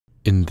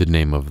In the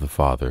name of the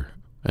Father,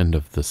 and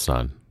of the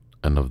Son,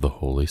 and of the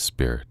Holy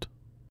Spirit.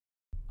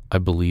 I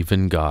believe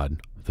in God,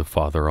 the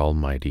Father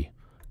Almighty,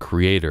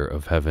 creator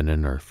of heaven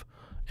and earth,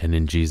 and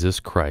in Jesus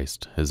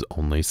Christ, his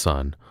only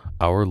Son,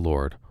 our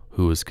Lord,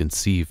 who was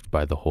conceived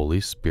by the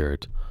Holy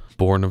Spirit,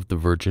 born of the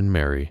Virgin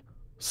Mary,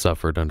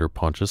 suffered under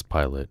Pontius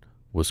Pilate,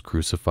 was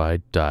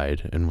crucified,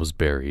 died, and was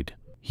buried.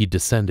 He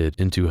descended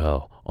into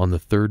hell. On the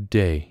third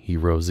day he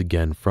rose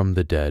again from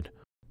the dead.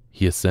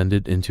 He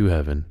ascended into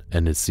heaven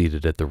and is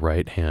seated at the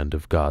right hand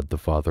of God the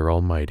Father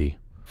Almighty.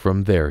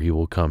 From there he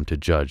will come to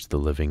judge the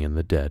living and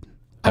the dead.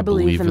 I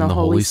believe in the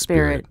Holy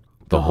Spirit,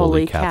 the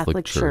Holy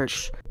Catholic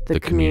Church, the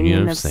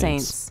communion of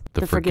saints,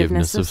 the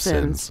forgiveness of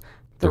sins,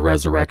 the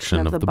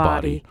resurrection of the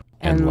body,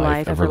 and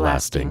life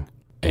everlasting.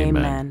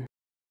 Amen.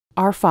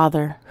 Our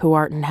Father, who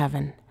art in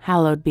heaven,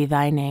 hallowed be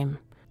thy name.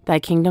 Thy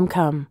kingdom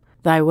come,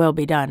 thy will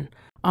be done,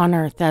 on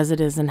earth as it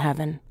is in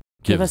heaven.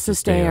 Give us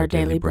this day our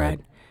daily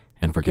bread,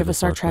 and forgive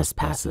us our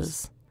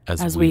trespasses,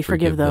 as we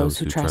forgive those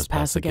who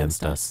trespass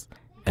against us.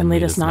 And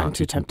lead us not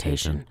into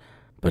temptation,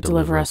 but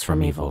deliver us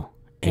from evil.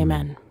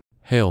 Amen.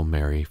 Hail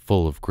Mary,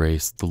 full of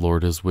grace, the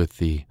Lord is with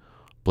thee.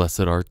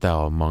 Blessed art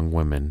thou among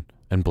women,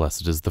 and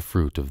blessed is the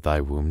fruit of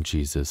thy womb,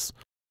 Jesus.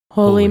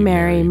 Holy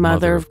Mary,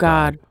 Mother of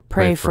God,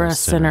 pray for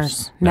us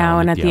sinners, now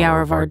and at the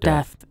hour of our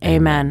death.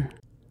 Amen.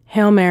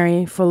 Hail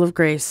Mary, full of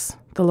grace,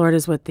 the Lord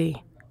is with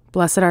thee.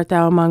 Blessed art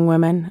thou among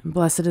women, and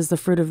blessed is the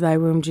fruit of thy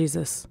womb,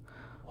 Jesus.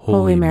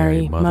 Holy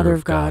Mary, Mother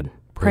of God,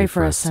 pray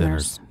for us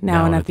sinners,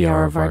 now and at the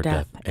hour of our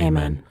death.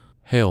 Amen.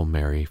 Hail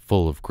Mary,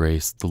 full of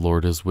grace, the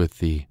Lord is with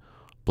thee.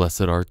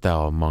 Blessed art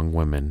thou among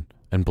women,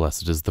 and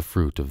blessed is the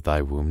fruit of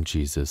thy womb,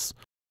 Jesus.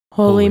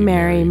 Holy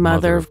Mary,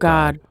 Mother of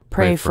God,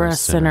 pray for us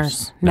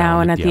sinners,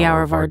 now and at the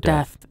hour of our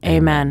death.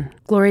 Amen.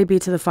 Glory be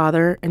to the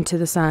Father, and to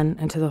the Son,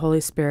 and to the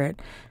Holy Spirit,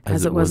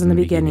 as it was in the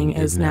beginning,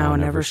 is now,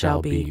 and ever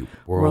shall be,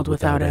 world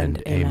without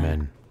end.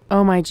 Amen.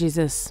 O my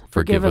Jesus,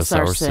 forgive us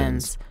our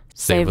sins,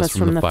 save us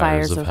from the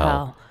fires of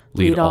hell,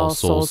 lead all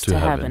souls to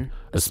heaven,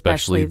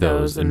 especially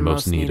those in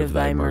most need of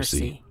thy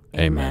mercy.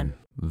 Amen.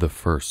 The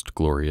first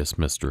glorious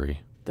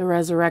mystery, the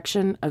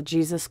resurrection of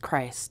Jesus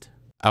Christ.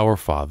 Our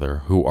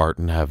Father, who art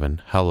in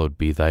heaven, hallowed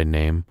be thy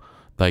name.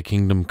 Thy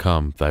kingdom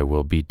come, thy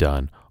will be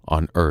done,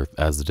 on earth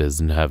as it is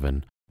in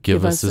heaven.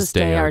 Give us this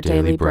day our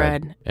daily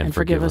bread, and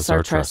forgive us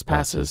our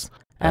trespasses,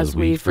 as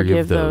we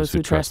forgive those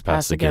who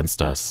trespass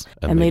against us.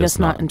 And lead us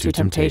not into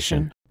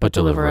temptation, but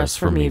deliver us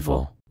from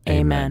evil.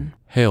 Amen.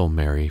 Hail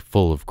Mary,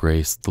 full of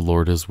grace, the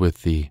Lord is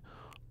with thee.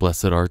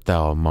 Blessed art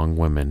thou among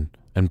women,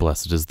 and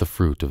blessed is the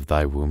fruit of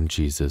thy womb,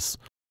 Jesus.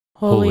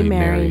 Holy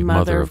Mary,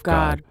 Mother of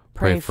God,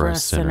 pray for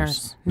us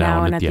sinners,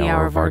 now and at the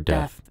hour of our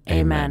death.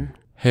 Amen.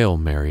 Hail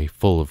Mary,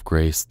 full of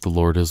grace, the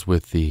Lord is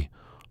with thee.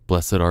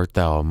 Blessed art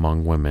thou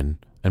among women,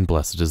 and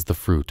blessed is the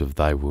fruit of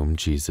thy womb,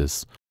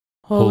 Jesus.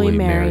 Holy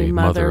Mary,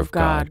 Mother of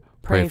God,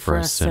 pray for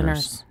us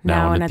sinners,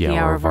 now and at the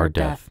hour of our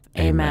death.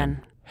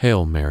 Amen.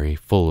 Hail Mary,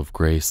 full of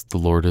grace, the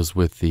Lord is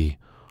with thee.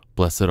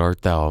 Blessed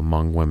art thou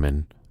among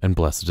women, and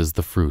blessed is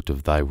the fruit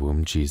of thy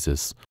womb,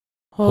 Jesus.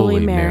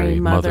 Holy Mary,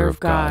 Mother of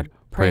God,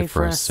 pray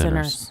for us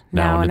sinners,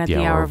 now and at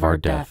the hour of our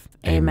death.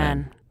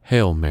 Amen.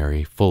 Hail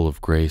Mary, full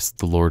of grace,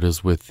 the Lord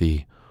is with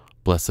thee.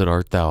 Blessed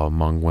art thou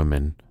among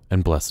women,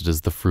 and blessed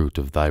is the fruit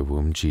of thy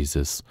womb,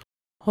 Jesus.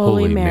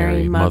 Holy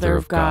Mary, Mother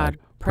of God,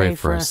 pray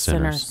for us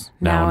sinners,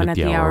 now and at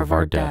the hour of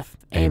our death.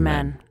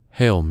 Amen.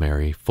 Hail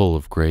Mary, full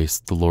of grace,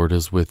 the Lord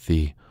is with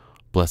thee.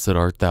 Blessed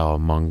art thou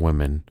among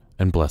women,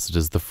 and blessed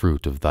is the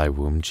fruit of thy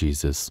womb,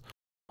 Jesus.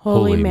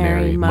 Holy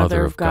Mary,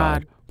 Mother of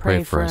God,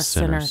 pray for us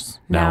sinners,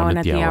 now and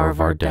at the hour of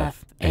our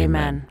death.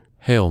 Amen.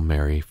 Hail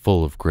Mary,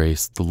 full of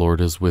grace, the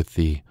Lord is with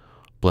thee.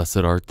 Blessed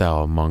art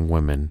thou among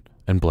women,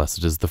 and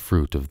blessed is the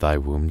fruit of thy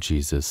womb,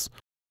 Jesus.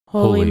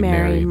 Holy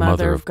Mary,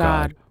 Mother of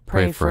God,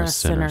 pray for us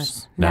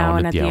sinners, now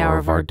and at the hour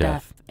of our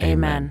death.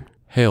 Amen.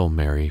 Hail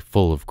Mary,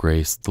 full of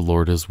grace, the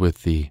Lord is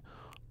with thee.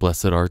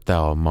 Blessed art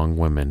thou among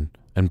women,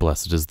 and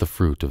blessed is the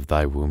fruit of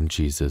thy womb,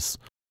 Jesus.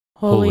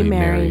 Holy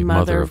Mary,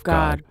 Mother of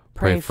God,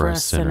 pray for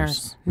us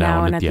sinners,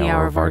 now and at the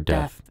hour of our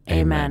death.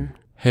 Amen.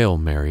 Hail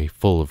Mary,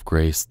 full of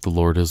grace, the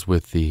Lord is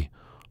with thee.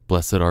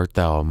 Blessed art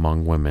thou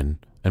among women,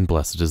 and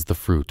blessed is the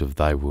fruit of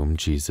thy womb,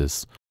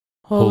 Jesus.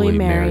 Holy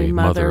Mary,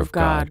 Mother of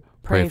God,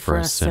 pray for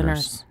us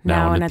sinners,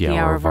 now and at the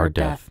hour of our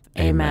death.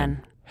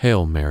 Amen.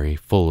 Hail Mary,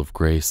 full of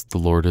grace, the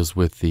Lord is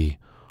with thee.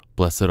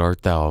 Blessed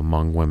art thou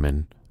among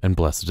women, and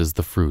blessed is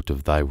the fruit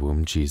of thy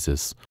womb,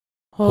 Jesus.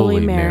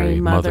 Holy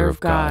Mary, Mother of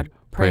God,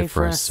 pray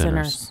for us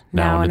sinners,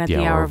 now and at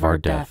the hour of our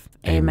death.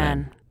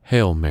 Amen.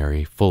 Hail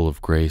Mary, full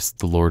of grace,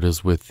 the Lord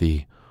is with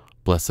thee.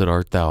 Blessed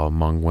art thou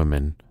among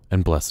women,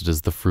 and blessed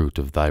is the fruit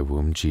of thy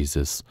womb,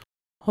 Jesus.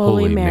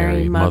 Holy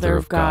Mary, Mother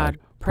of God,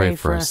 pray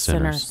for us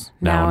sinners,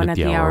 now and at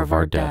the hour of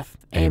our death.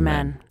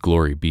 Amen.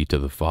 Glory be to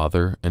the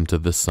Father, and to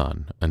the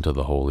Son, and to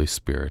the Holy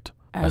Spirit,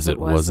 as it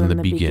was in the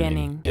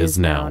beginning, is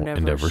now,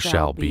 and ever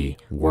shall be,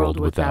 world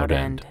without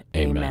end.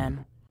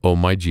 Amen. O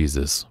my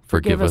Jesus,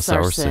 forgive us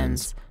our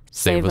sins,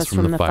 save us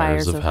from the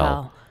fires of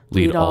hell,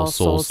 lead all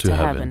souls to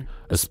heaven,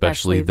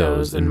 especially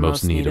those in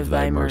most need of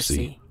thy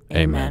mercy.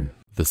 Amen.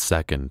 The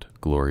second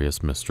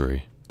glorious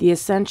mystery. The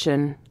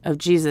Ascension of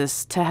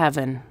Jesus to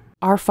heaven.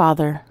 Our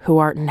Father, who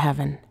art in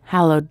heaven,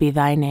 hallowed be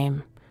thy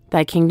name.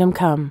 Thy kingdom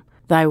come,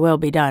 thy will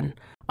be done,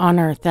 on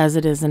earth as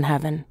it is in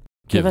heaven.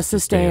 Give us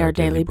this day our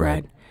daily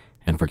bread,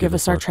 and forgive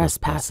us our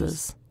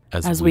trespasses,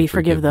 as we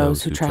forgive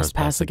those who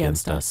trespass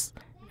against us.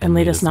 And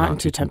lead us not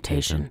into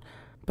temptation,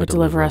 but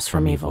deliver us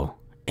from evil.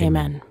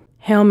 Amen.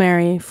 Hail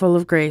Mary, full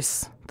of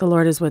grace, the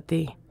Lord is with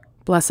thee.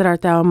 Blessed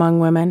art thou among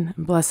women,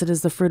 and blessed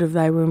is the fruit of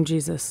thy womb,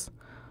 Jesus.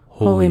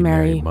 Holy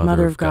Mary,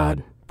 Mother of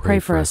God, pray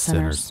for us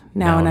sinners,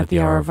 now and at the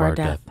hour of our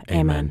death.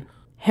 Amen.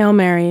 Hail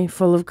Mary,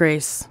 full of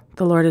grace,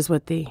 the Lord is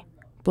with thee.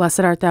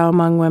 Blessed art thou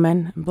among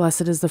women, and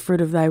blessed is the fruit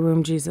of thy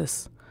womb,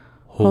 Jesus.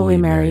 Holy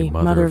Mary,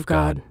 Mother of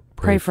God,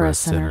 pray for us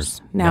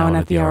sinners, now and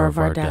at the hour of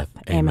our death.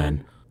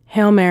 Amen.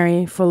 Hail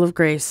Mary, full of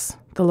grace,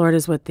 the Lord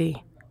is with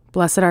thee.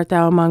 Blessed art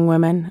thou among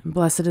women, and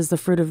blessed is the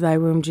fruit of thy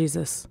womb,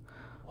 Jesus.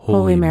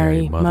 Holy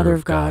Mary, Mother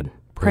of God,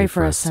 pray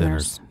for us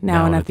sinners,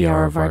 now and at the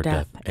hour of our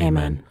death.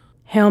 Amen.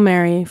 Hail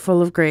Mary,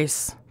 full of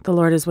grace, the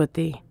Lord is with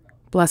thee.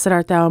 Blessed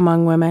art thou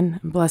among women,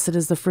 and blessed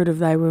is the fruit of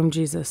thy womb,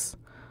 Jesus.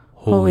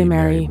 Holy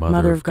Mary,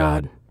 Mother of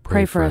God,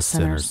 pray for us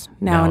sinners,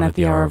 now and at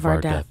the hour of our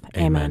death.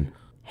 Amen.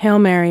 Hail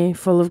Mary,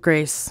 full of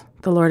grace,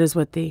 the Lord is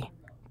with thee.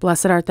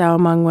 Blessed art thou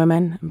among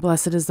women, and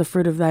blessed is the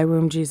fruit of thy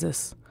womb,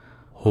 Jesus.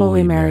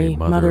 Holy Mary,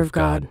 Mother of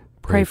God,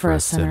 pray for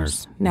us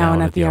sinners, now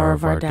and at the hour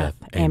of our death.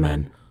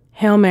 Amen.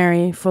 Hail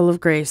Mary, full of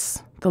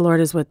grace, the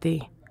Lord is with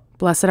thee.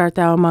 Blessed art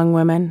thou among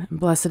women, and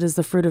blessed is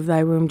the fruit of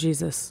thy womb,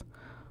 Jesus.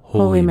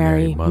 Holy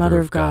Mary, Mother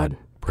of God,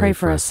 pray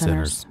for us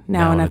sinners,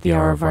 now and at the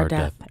hour of our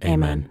death.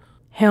 Amen.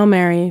 Hail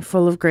Mary,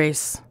 full of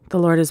grace, the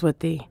Lord is with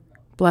thee.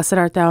 Blessed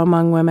art thou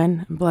among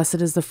women, and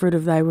blessed is the fruit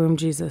of thy womb,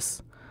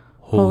 Jesus.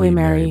 Holy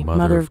Mary,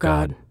 Mother of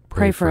God,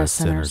 pray for us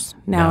sinners,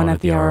 now and at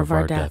the hour of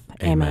our death.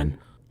 Amen.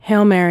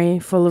 Hail Mary,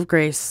 full of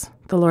grace,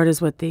 the Lord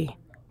is with thee.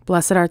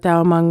 Blessed art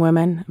thou among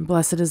women, and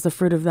blessed is the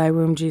fruit of thy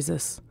womb,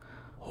 Jesus.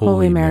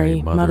 Holy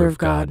Mary, Mother of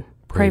God,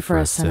 pray for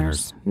us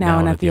sinners, now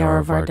and at the hour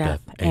of our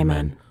death.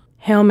 Amen.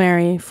 Hail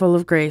Mary, full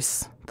of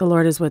grace, the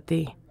Lord is with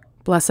thee.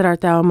 Blessed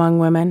art thou among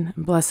women,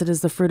 and blessed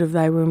is the fruit of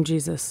thy womb,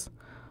 Jesus.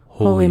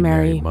 Holy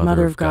Mary,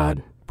 Mother of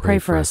God, pray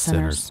for us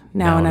sinners,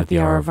 now and at the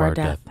hour of our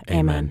death.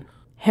 Amen.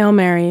 Hail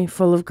Mary,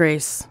 full of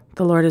grace,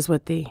 the Lord is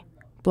with thee.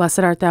 Blessed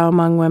art thou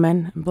among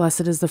women, and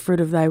blessed is the fruit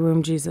of thy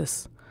womb,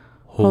 Jesus.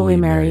 Holy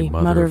Mary,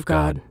 Mother of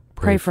God,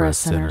 pray for us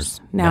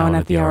sinners, now and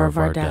at the hour of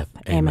our death.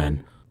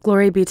 Amen.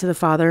 Glory be to the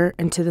Father,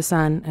 and to the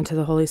Son, and to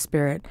the Holy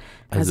Spirit,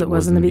 as it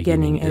was in the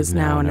beginning, is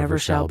now, and ever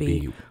shall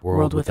be,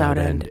 world without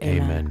end.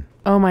 Amen.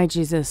 O my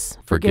Jesus,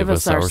 forgive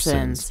us our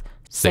sins,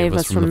 save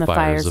us from the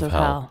fires of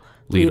hell,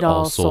 lead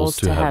all souls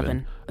to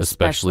heaven,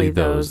 especially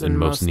those in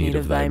most need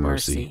of thy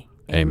mercy.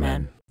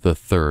 Amen. The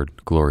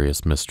third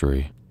glorious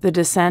mystery. The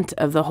descent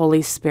of the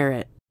Holy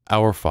Spirit.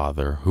 Our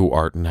Father, who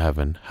art in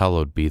heaven,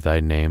 hallowed be thy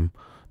name.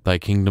 Thy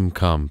kingdom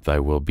come, thy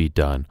will be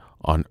done,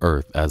 on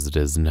earth as it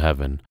is in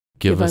heaven.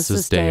 Give us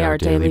this day our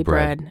daily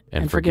bread,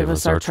 and forgive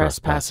us our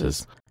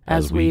trespasses,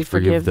 as we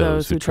forgive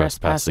those who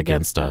trespass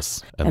against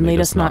us. And lead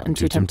us not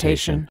into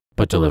temptation,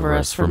 but deliver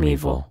us from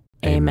evil.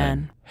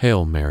 Amen.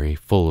 Hail Mary,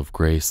 full of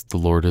grace, the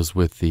Lord is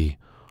with thee.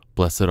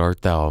 Blessed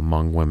art thou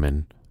among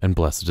women, and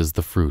blessed is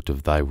the fruit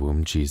of thy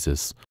womb,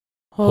 Jesus.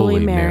 Holy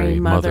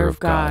Mary, Mother of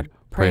God,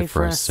 pray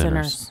for us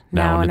sinners,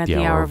 now and at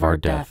the hour of our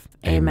death.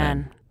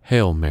 Amen.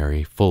 Hail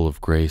Mary, full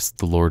of grace,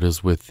 the Lord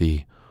is with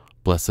thee.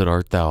 Blessed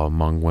art thou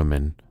among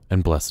women,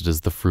 and blessed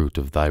is the fruit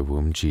of thy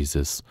womb,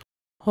 Jesus.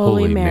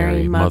 Holy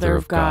Mary, Mother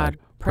of God,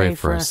 pray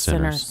for us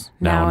sinners,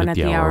 now and at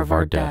the hour of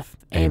our death.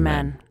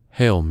 Amen.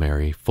 Hail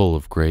Mary, full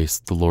of grace,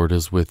 the Lord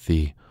is with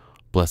thee.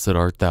 Blessed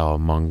art thou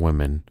among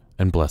women,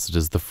 and blessed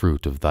is the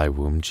fruit of thy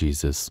womb,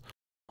 Jesus.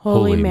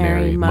 Holy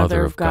Mary,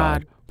 Mother of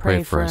God,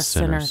 pray for us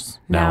sinners,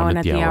 now and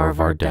at the hour of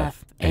our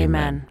death.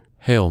 Amen.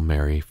 Hail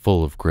Mary,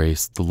 full of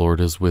grace, the Lord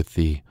is with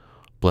thee.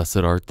 Blessed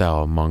art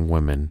thou among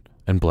women,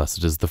 and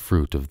blessed is the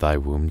fruit of thy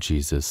womb,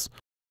 Jesus.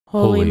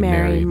 Holy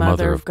Mary,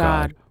 Mother of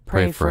God,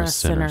 pray for us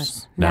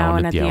sinners, now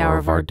and at the hour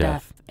of our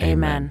death.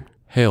 Amen.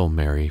 Hail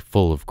Mary,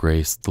 full of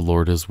grace, the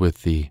Lord is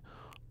with thee.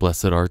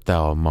 Blessed art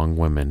thou among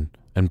women,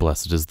 and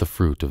blessed is the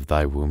fruit of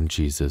thy womb,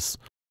 Jesus.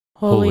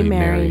 Holy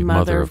Mary,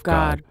 Mother of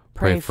God,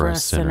 pray for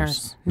us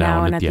sinners,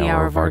 now and at the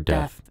hour of our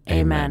death.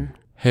 Amen.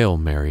 Hail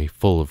Mary,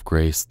 full of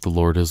grace, the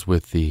Lord is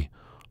with thee.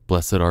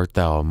 Blessed art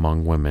thou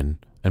among women,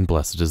 and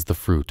blessed is the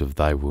fruit of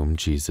thy womb,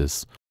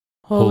 Jesus.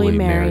 Holy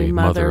Mary,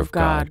 Mother of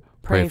God,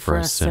 pray for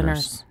us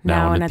sinners,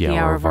 now and at the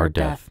hour of our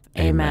death.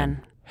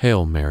 Amen.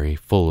 Hail Mary,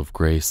 full of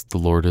grace, the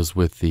Lord is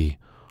with thee.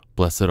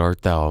 Blessed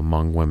art thou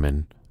among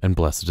women, and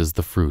blessed is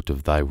the fruit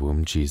of thy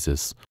womb,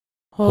 Jesus.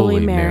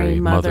 Holy Mary,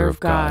 Mother of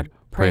God,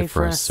 pray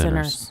for us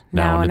sinners,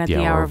 now and at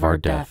the hour of our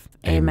death.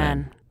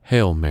 Amen.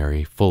 Hail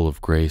Mary, full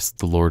of grace,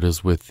 the Lord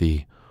is with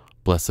thee.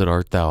 Blessed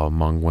art thou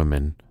among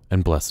women,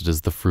 and blessed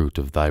is the fruit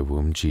of thy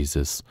womb,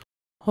 Jesus.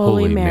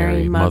 Holy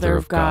Mary, Mother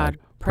of God,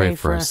 pray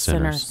for us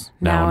sinners,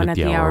 now and at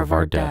the hour of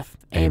our death.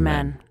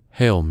 Amen.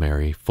 Hail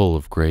Mary, full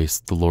of grace,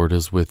 the Lord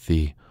is with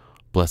thee.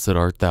 Blessed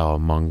art thou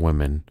among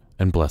women,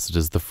 and blessed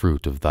is the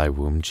fruit of thy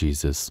womb,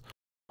 Jesus.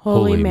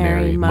 Holy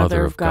Mary,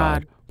 Mother of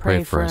God,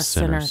 pray for us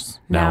sinners,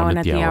 now and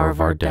at the hour of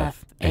our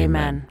death.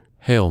 Amen.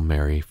 Hail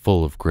Mary,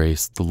 full of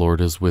grace, the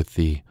Lord is with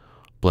thee.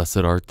 Blessed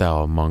art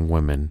thou among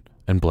women,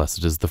 and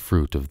blessed is the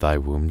fruit of thy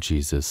womb,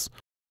 Jesus.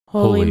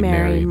 Holy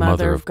Mary,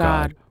 Mother of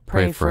God,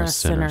 pray for us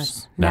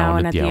sinners, now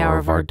and at the hour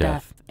of our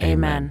death.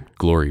 Amen.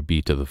 Glory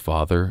be to the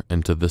Father,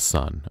 and to the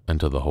Son, and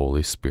to the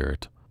Holy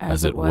Spirit,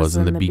 as it was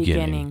in the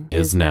beginning,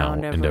 is now,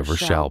 and ever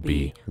shall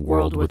be,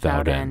 world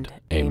without end.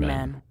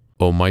 Amen.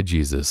 O my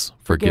Jesus,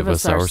 forgive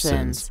us our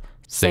sins,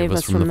 save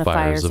us from the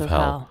fires of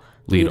hell,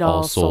 lead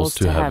all souls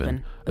to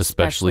heaven,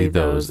 especially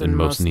those in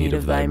most need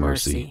of thy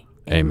mercy.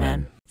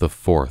 Amen. The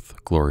fourth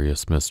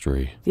glorious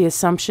mystery, the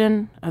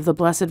Assumption of the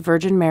Blessed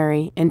Virgin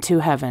Mary into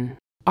heaven.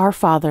 Our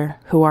Father,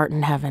 who art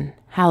in heaven,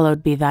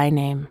 hallowed be thy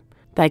name.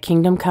 Thy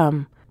kingdom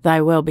come, thy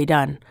will be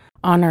done,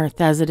 on earth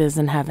as it is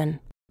in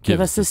heaven.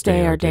 Give us this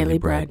day our daily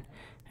bread,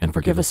 and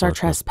forgive us our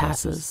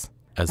trespasses,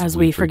 as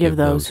we forgive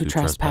those who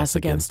trespass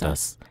against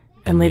us.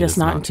 And lead us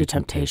not into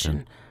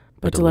temptation,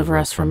 but deliver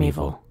us from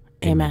evil.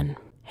 Amen.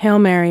 Hail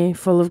Mary,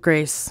 full of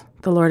grace,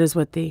 the Lord is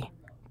with thee.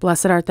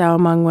 Blessed art thou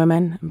among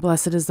women, and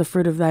blessed is the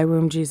fruit of thy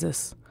womb,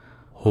 Jesus.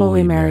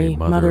 Holy Mary,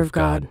 Mother of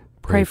God,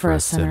 pray for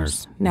us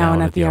sinners, now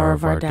and at the hour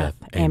of our death.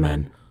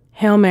 Amen.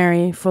 Hail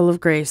Mary, full of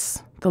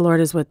grace, the Lord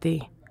is with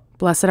thee.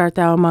 Blessed art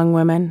thou among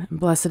women, and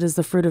blessed is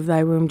the fruit of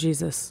thy womb,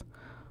 Jesus.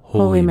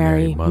 Holy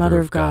Mary, Mother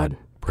of God,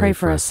 pray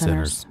for us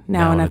sinners,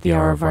 now and at the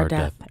hour of our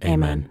death.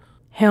 Amen.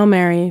 Hail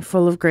Mary,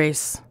 full of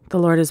grace, the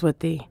Lord is with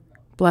thee.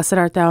 Blessed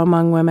art thou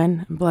among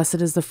women, and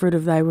blessed is the fruit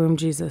of thy womb,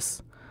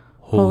 Jesus.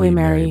 Holy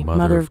Mary,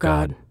 Mother of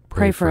God,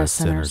 pray for us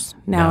sinners,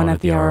 now and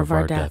at the hour of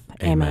our death.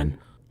 Amen.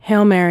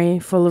 Hail Mary,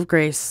 full of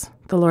grace,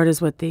 the Lord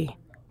is with thee.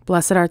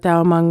 Blessed art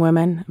thou among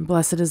women, and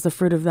blessed is the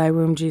fruit of thy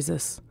womb,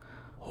 Jesus.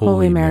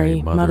 Holy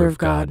Mary, Mother of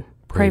God,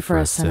 pray for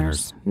us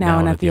sinners, now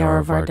and at the hour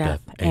of our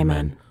death.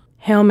 Amen.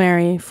 Hail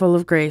Mary, full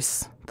of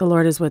grace, the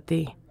Lord is with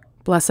thee.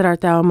 Blessed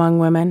art thou among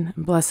women,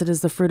 and blessed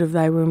is the fruit of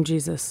thy womb,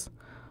 Jesus.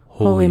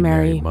 Holy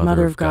Mary,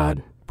 Mother of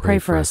God, pray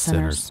for us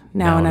sinners,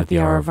 now and at the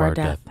hour of our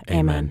death.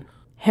 Amen.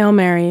 Hail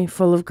Mary,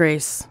 full of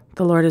grace,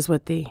 the Lord is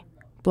with thee.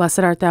 Blessed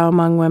art thou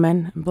among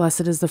women, and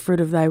blessed is the fruit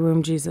of thy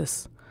womb,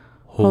 Jesus.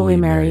 Holy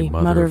Mary,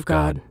 Mother of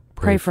God,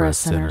 pray for us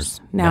sinners,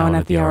 now and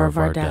at the hour of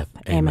our death.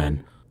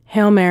 Amen.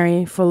 Hail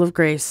Mary, full of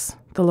grace,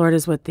 the Lord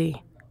is with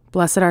thee.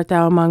 Blessed art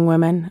thou among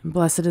women, and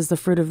blessed is the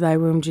fruit of thy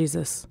womb,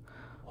 Jesus.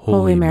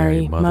 Holy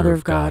Mary, Mother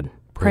of God,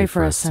 pray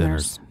for us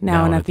sinners,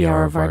 now and at the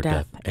hour of our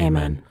death.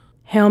 Amen.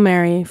 Hail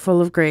Mary, full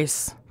of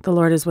grace, the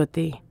Lord is with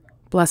thee.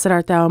 Blessed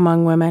art thou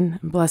among women,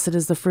 and blessed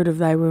is the fruit of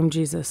thy womb,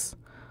 Jesus.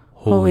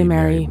 Holy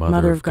Mary,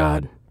 Mother of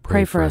God,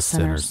 pray for us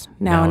sinners,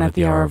 now and at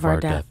the hour of our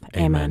death.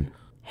 Amen.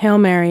 Hail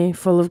Mary,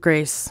 full of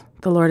grace,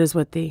 the Lord is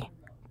with thee.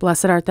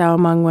 Blessed art thou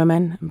among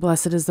women, and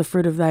blessed is the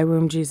fruit of thy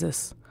womb,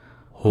 Jesus.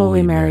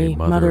 Holy Mary,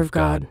 Mother of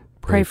God,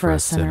 pray for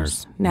us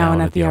sinners, now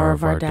and at the hour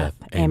of our death.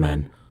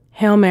 Amen.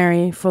 Hail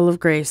Mary, full of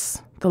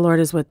grace, the Lord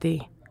is with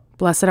thee.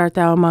 Blessed art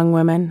thou among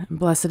women, and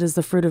blessed is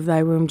the fruit of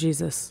thy womb,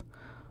 Jesus.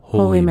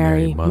 Holy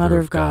Mary, Mother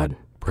of God,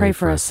 pray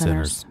for us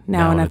sinners,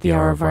 now and at the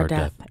hour of our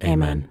death.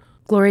 Amen.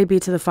 Glory be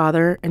to the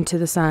Father, and to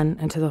the Son,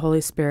 and to the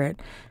Holy Spirit,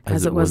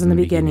 as it was in the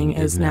beginning,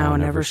 is now,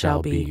 and ever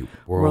shall be,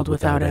 world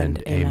without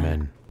end.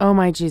 Amen. O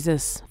my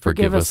Jesus,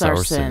 forgive us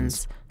our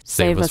sins,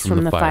 save us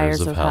from the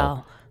fires of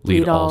hell,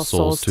 lead all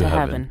souls to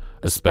heaven,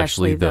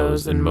 especially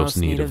those in most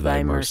need of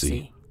thy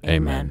mercy.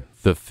 Amen.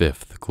 The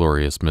fifth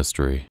glorious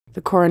mystery,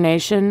 the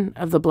Coronation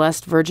of the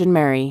Blessed Virgin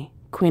Mary,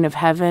 Queen of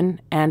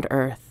heaven and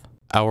earth.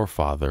 Our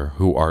Father,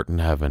 who art in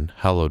heaven,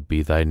 hallowed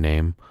be thy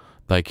name.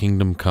 Thy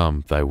kingdom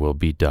come, thy will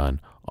be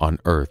done, on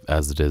earth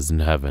as it is in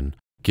heaven.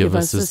 Give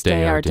us this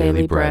day our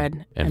daily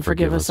bread, and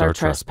forgive us our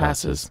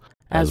trespasses,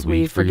 as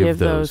we forgive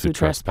those who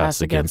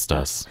trespass against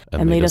us.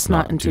 And lead us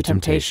not into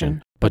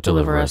temptation, but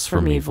deliver us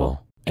from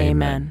evil.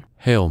 Amen.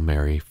 Hail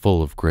Mary,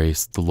 full of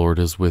grace, the Lord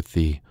is with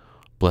thee.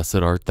 Blessed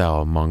art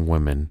thou among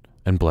women,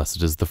 and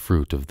blessed is the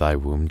fruit of thy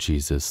womb,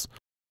 Jesus.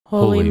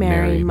 Holy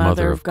Mary,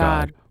 Mother of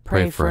God,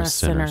 pray for us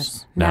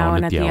sinners, now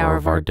and at the hour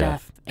of our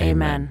death.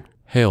 Amen.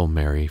 Hail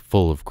Mary,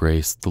 full of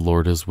grace, the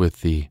Lord is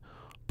with thee.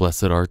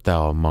 Blessed art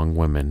thou among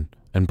women,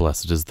 and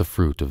blessed is the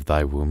fruit of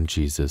thy womb,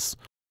 Jesus.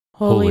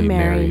 Holy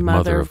Mary,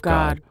 Mother of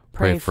God,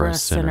 pray for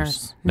us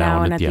sinners,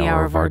 now and at the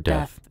hour of our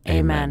death.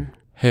 Amen.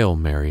 Hail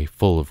Mary,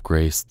 full of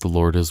grace, the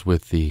Lord is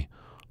with thee.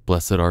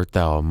 Blessed art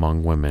thou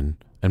among women,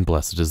 and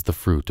blessed is the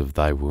fruit of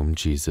thy womb,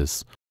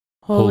 Jesus.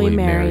 Holy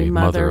Mary,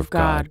 Mother of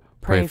God,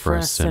 pray for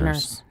us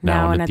sinners,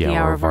 now and at the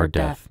hour of our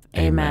death.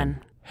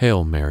 Amen.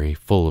 Hail Mary,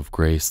 full of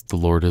grace, the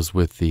Lord is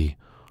with thee.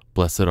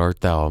 Blessed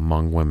art thou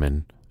among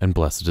women, and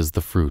blessed is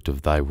the fruit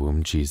of thy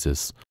womb,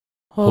 Jesus.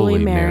 Holy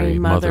Mary,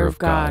 Mother of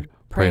God,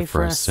 pray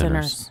for us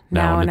sinners,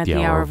 now and at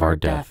the hour of our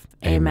death.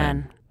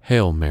 Amen.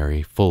 Hail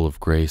Mary, full of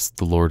grace,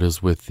 the Lord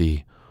is with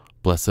thee.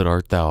 Blessed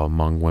art thou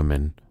among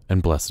women,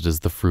 and blessed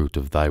is the fruit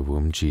of thy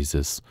womb,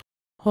 Jesus.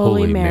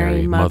 Holy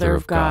Mary, Mother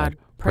of God,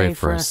 pray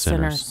for us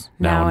sinners,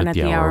 now and at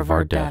the hour of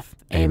our death.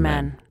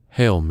 Amen.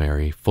 Hail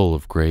Mary, full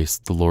of grace,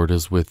 the Lord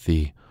is with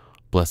thee.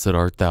 Blessed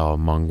art thou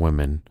among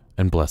women,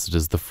 and blessed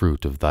is the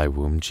fruit of thy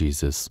womb,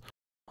 Jesus.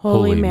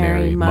 Holy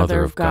Mary,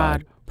 Mother of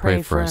God,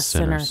 pray for us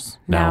sinners,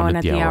 now and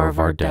at the hour of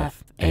our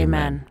death.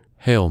 Amen.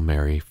 Hail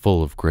Mary,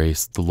 full of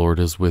grace, the Lord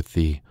is with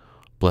thee.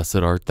 Blessed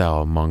art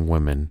thou among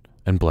women,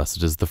 and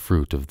blessed is the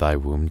fruit of thy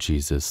womb,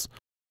 Jesus.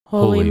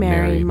 Holy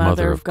Mary,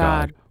 Mother of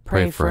God,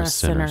 pray for us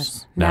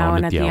sinners, now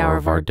and at the hour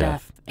of our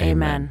death.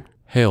 Amen.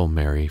 Hail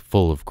Mary,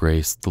 full of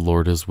grace, the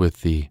Lord is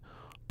with thee.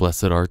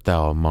 Blessed art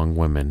thou among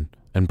women,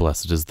 and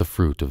blessed is the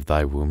fruit of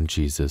thy womb,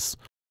 Jesus.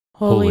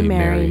 Holy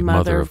Mary,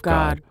 Mother of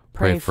God,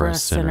 pray for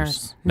us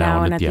sinners,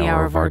 now and at the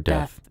hour of our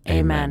death.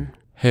 Amen.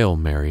 Hail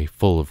Mary,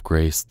 full of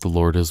grace, the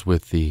Lord is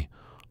with thee.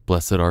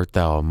 Blessed art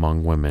thou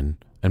among women,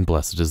 and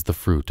blessed is the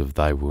fruit of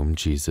thy womb,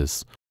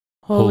 Jesus.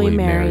 Holy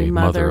Mary,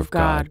 Mother of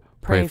God,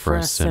 pray for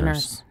us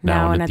sinners,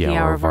 now and at the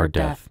hour of our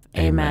death.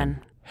 Amen.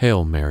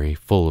 Hail Mary,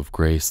 full of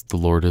grace, the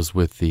Lord is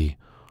with thee.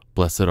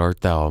 Blessed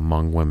art thou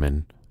among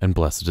women, and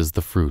blessed is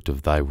the fruit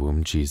of thy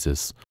womb,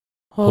 Jesus.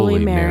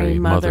 Holy Mary,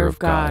 Mother of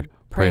God,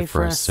 pray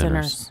for us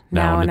sinners,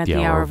 now and at the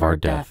hour of our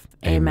death.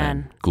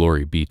 Amen.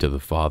 Glory be to the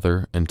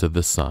Father, and to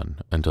the Son,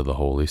 and to the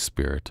Holy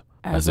Spirit,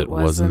 as it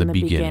was in the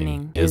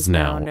beginning, is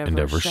now, and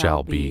ever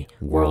shall be,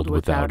 world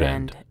without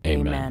end.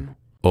 Amen.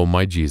 O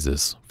my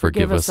Jesus,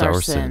 forgive us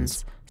our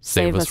sins,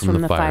 save us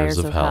from the fires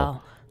of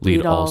hell,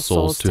 lead all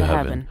souls to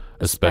heaven,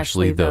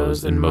 especially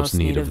those in most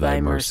need of thy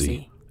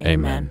mercy.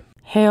 Amen.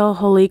 Hail,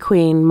 Holy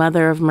Queen,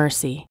 Mother of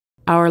Mercy,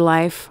 our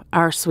life,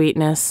 our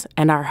sweetness,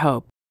 and our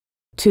hope.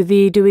 To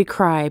thee do we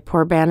cry,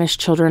 poor banished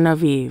children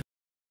of Eve.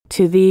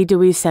 To thee do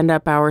we send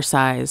up our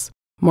sighs,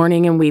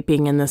 mourning and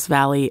weeping in this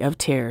valley of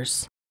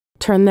tears.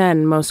 Turn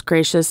then, most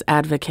gracious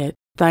Advocate,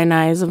 thine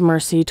eyes of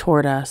mercy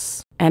toward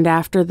us, and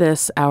after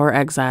this our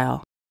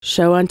exile,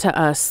 show unto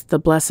us the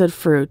blessed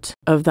fruit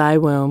of thy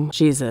womb,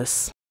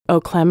 Jesus.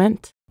 O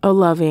clement, O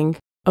loving,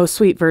 O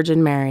sweet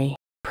Virgin Mary,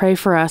 pray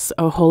for us,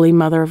 O Holy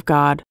Mother of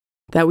God,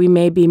 that we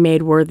may be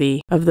made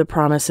worthy of the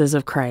promises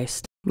of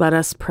Christ. Let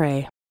us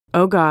pray.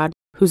 O God,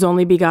 whose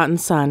only begotten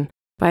Son,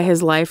 by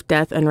his life,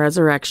 death, and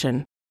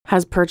resurrection,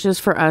 has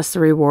purchased for us the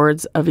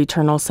rewards of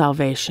eternal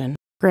salvation,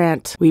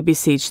 grant, we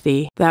beseech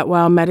thee, that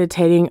while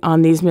meditating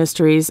on these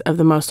mysteries of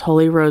the most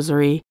holy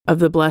Rosary of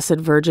the Blessed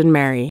Virgin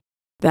Mary,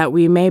 that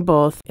we may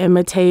both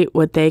imitate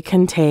what they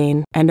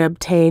contain and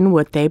obtain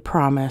what they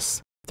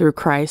promise, through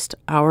Christ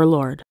our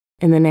Lord.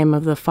 In the name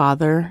of the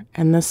Father,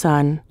 and the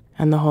Son,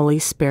 and the Holy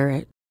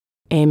Spirit.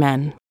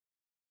 Amen.